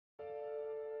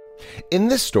In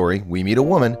this story, we meet a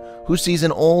woman who sees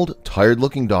an old,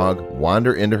 tired-looking dog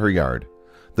wander into her yard.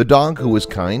 The dog, who is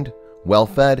kind,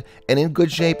 well-fed, and in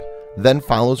good shape, then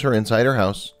follows her inside her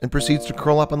house and proceeds to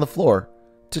curl up on the floor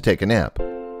to take a nap.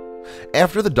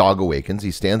 After the dog awakens,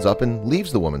 he stands up and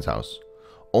leaves the woman's house,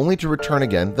 only to return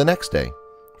again the next day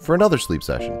for another sleep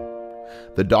session.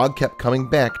 The dog kept coming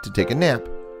back to take a nap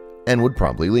and would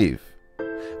promptly leave.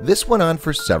 This went on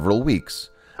for several weeks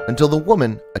until the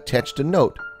woman attached a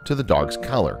note to the dog's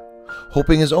collar,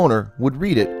 hoping his owner would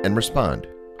read it and respond.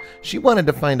 She wanted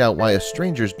to find out why a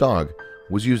stranger's dog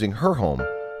was using her home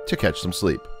to catch some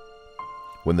sleep.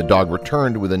 When the dog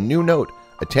returned with a new note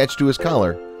attached to his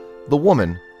collar, the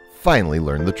woman finally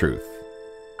learned the truth.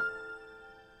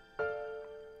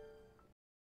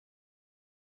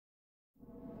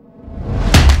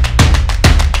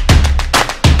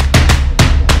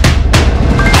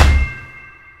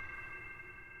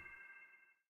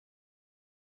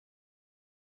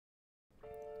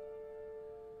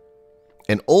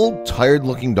 An old,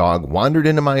 tired-looking dog wandered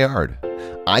into my yard.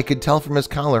 I could tell from his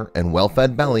collar and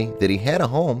well-fed belly that he had a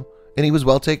home and he was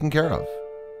well taken care of.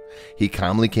 He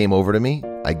calmly came over to me.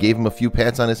 I gave him a few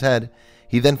pats on his head.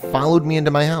 He then followed me into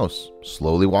my house,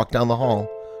 slowly walked down the hall,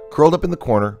 curled up in the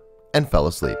corner, and fell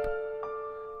asleep.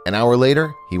 An hour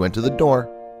later, he went to the door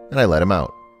and I let him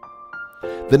out.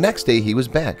 The next day, he was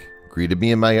back, greeted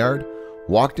me in my yard,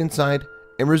 walked inside,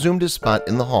 and resumed his spot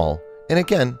in the hall, and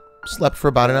again slept for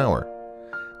about an hour.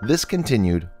 This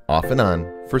continued off and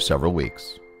on for several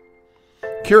weeks.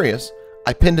 Curious,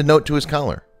 I pinned a note to his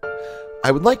collar.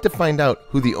 I would like to find out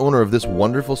who the owner of this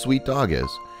wonderful sweet dog is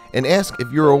and ask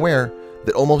if you're aware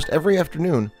that almost every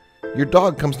afternoon your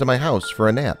dog comes to my house for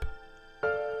a nap.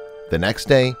 The next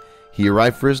day, he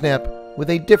arrived for his nap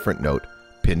with a different note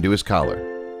pinned to his collar.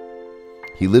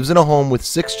 He lives in a home with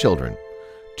 6 children,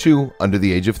 2 under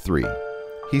the age of 3.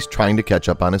 He's trying to catch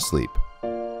up on his sleep.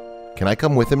 Can I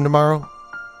come with him tomorrow?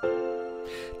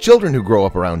 Children who grow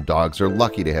up around dogs are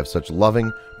lucky to have such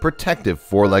loving, protective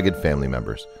 4-legged family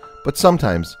members. But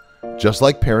sometimes, just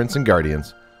like parents and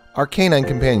guardians, our canine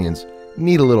companions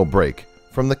need a little break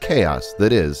from the chaos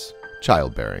that is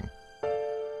childbearing.